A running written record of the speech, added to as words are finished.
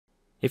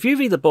If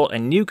you've either bought a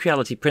new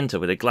Creality printer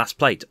with a glass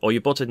plate, or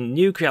you bought a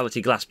new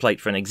Creality glass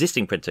plate for an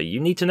existing printer, you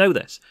need to know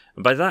this.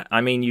 And by that,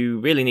 I mean you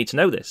really need to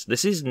know this.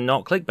 This is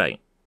not clickbait.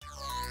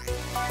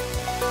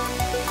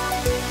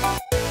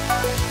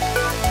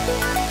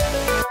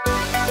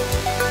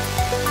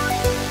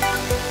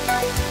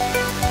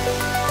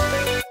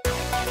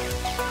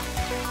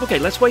 Okay,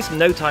 let's waste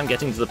no time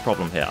getting to the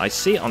problem here. I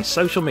see it on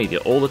social media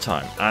all the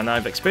time, and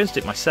I've experienced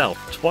it myself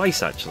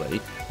twice actually.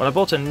 When I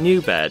bought a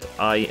new bed,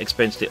 I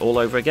experienced it all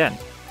over again.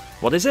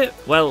 What is it?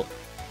 Well,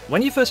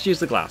 when you first use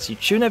the glass, you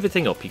tune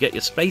everything up, you get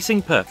your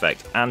spacing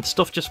perfect, and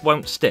stuff just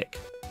won't stick.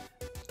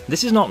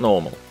 This is not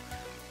normal.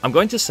 I'm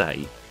going to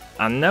say,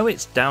 I know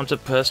it's down to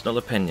personal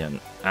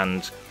opinion,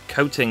 and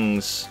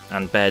coatings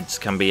and beds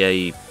can be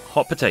a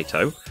hot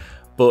potato,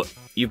 but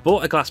you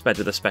bought a glass bed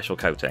with a special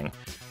coating,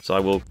 so I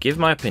will give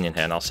my opinion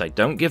here and I'll say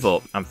don't give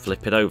up and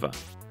flip it over.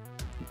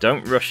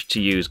 Don't rush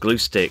to use glue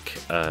stick,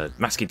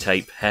 masking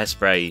tape,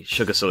 hairspray,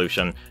 sugar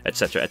solution,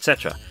 etc,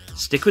 etc.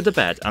 Stick with the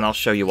bed and I'll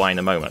show you why in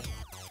a moment.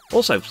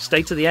 Also,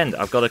 stay to the end,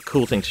 I've got a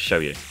cool thing to show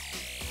you.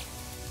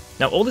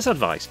 Now all this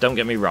advice, don't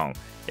get me wrong,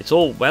 it's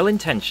all well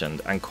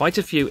intentioned and quite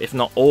a few, if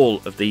not all,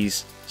 of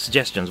these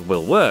suggestions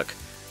will work.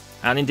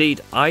 And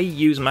indeed, I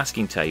use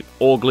masking tape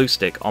or glue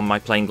stick on my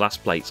plain glass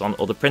plates on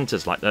other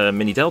printers like the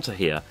Mini Delta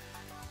here.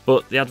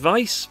 But the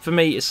advice for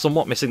me is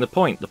somewhat missing the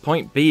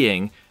point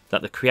being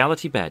that the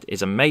Creality bed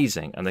is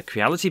amazing and the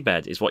Creality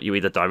bed is what you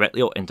either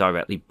directly or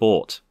indirectly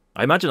bought.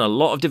 I imagine a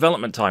lot of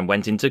development time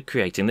went into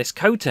creating this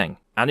coating,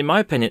 and in my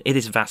opinion it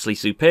is vastly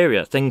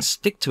superior. Things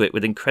stick to it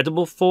with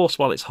incredible force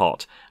while it's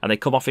hot, and they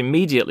come off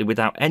immediately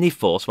without any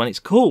force when it's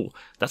cool.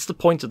 That's the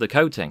point of the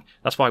coating,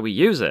 that's why we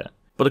use it.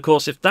 But of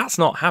course, if that's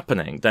not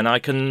happening, then I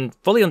can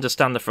fully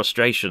understand the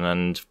frustration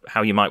and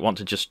how you might want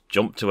to just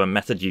jump to a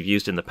method you've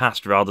used in the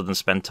past rather than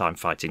spend time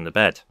fighting the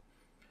bed.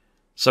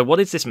 So what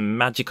is this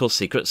magical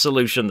secret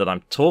solution that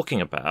I'm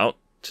talking about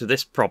to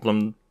this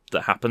problem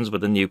that happens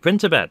with a new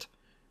printer bed?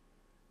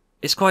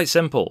 It's quite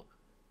simple.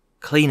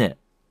 Clean it.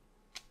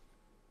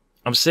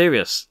 I'm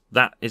serious,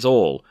 that is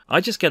all.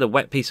 I just get a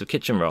wet piece of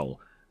kitchen roll.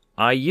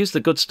 I use the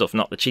good stuff,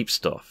 not the cheap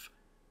stuff.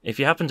 If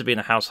you happen to be in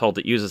a household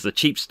that uses the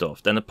cheap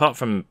stuff, then apart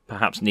from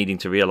perhaps needing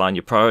to realign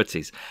your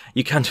priorities,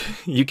 you can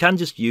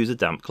just use a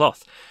damp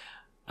cloth.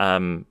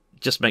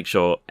 Just make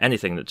sure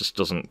anything that just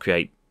doesn't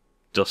create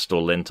dust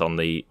or lint on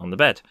the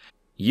bed.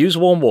 Use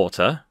warm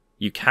water.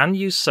 You can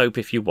use soap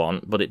if you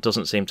want, but it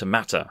doesn't seem to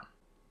matter.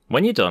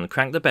 When you're done,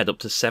 crank the bed up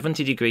to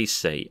 70 degrees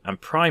C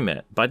and prime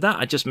it. By that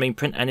I just mean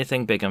print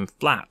anything big and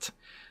flat.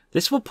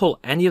 This will pull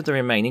any of the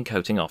remaining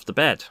coating off the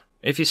bed.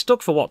 If you're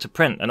stuck for what to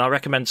print, then I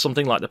recommend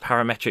something like the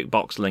parametric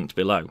box linked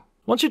below.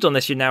 Once you've done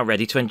this, you're now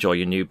ready to enjoy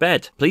your new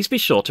bed. Please be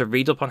sure to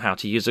read up on how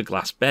to use a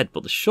glass bed,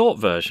 but the short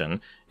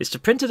version is to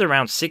print it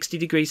around 60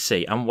 degrees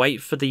C and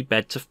wait for the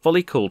bed to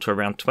fully cool to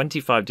around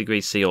 25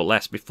 degrees C or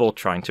less before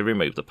trying to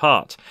remove the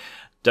part.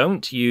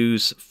 Don't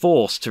use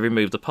force to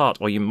remove the part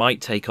or you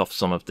might take off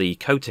some of the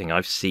coating.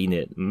 I've seen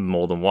it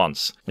more than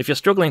once. If you're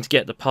struggling to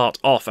get the part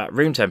off at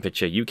room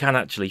temperature, you can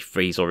actually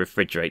freeze or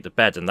refrigerate the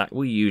bed and that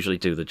will usually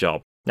do the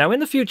job. Now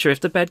in the future, if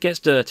the bed gets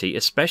dirty,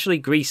 especially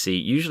greasy,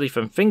 usually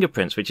from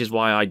fingerprints, which is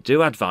why I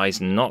do advise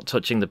not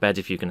touching the bed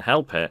if you can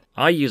help it,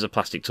 I use a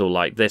plastic tool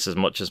like this as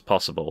much as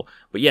possible.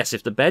 But yes,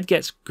 if the bed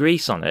gets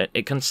grease on it,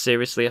 it can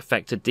seriously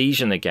affect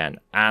adhesion again.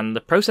 And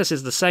the process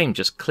is the same,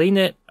 just clean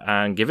it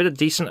and give it a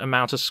decent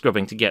amount of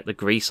scrubbing to get the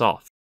grease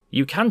off.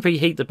 You can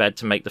preheat the bed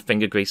to make the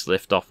finger grease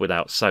lift off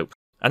without soap.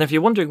 And if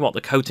you're wondering what the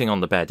coating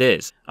on the bed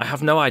is, I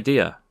have no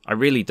idea. I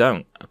really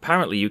don't.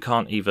 Apparently you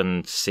can't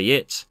even see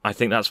it. I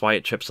think that's why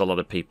it trips a lot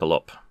of people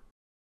up.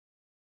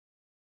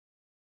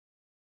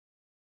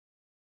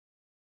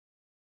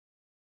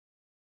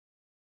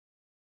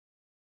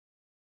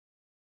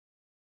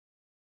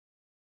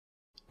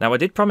 Now I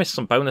did promise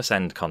some bonus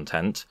end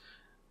content.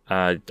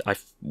 I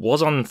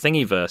was on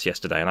Thingiverse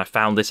yesterday and I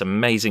found this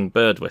amazing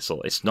bird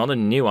whistle. It's not a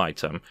new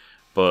item,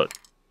 but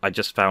I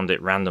just found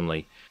it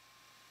randomly.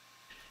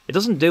 It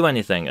doesn't do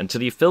anything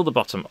until you fill the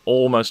bottom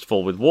almost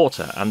full with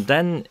water, and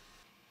then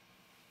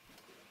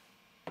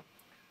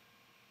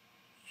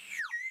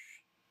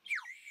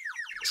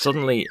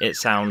suddenly it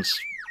sounds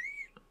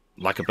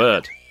like a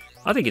bird.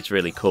 I think it's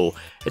really cool.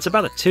 It's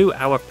about a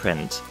 2-hour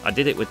print. I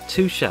did it with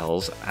 2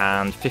 shells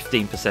and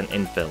 15%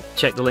 infill.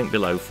 Check the link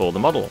below for the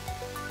model.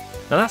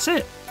 Now that's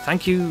it.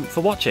 Thank you for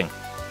watching.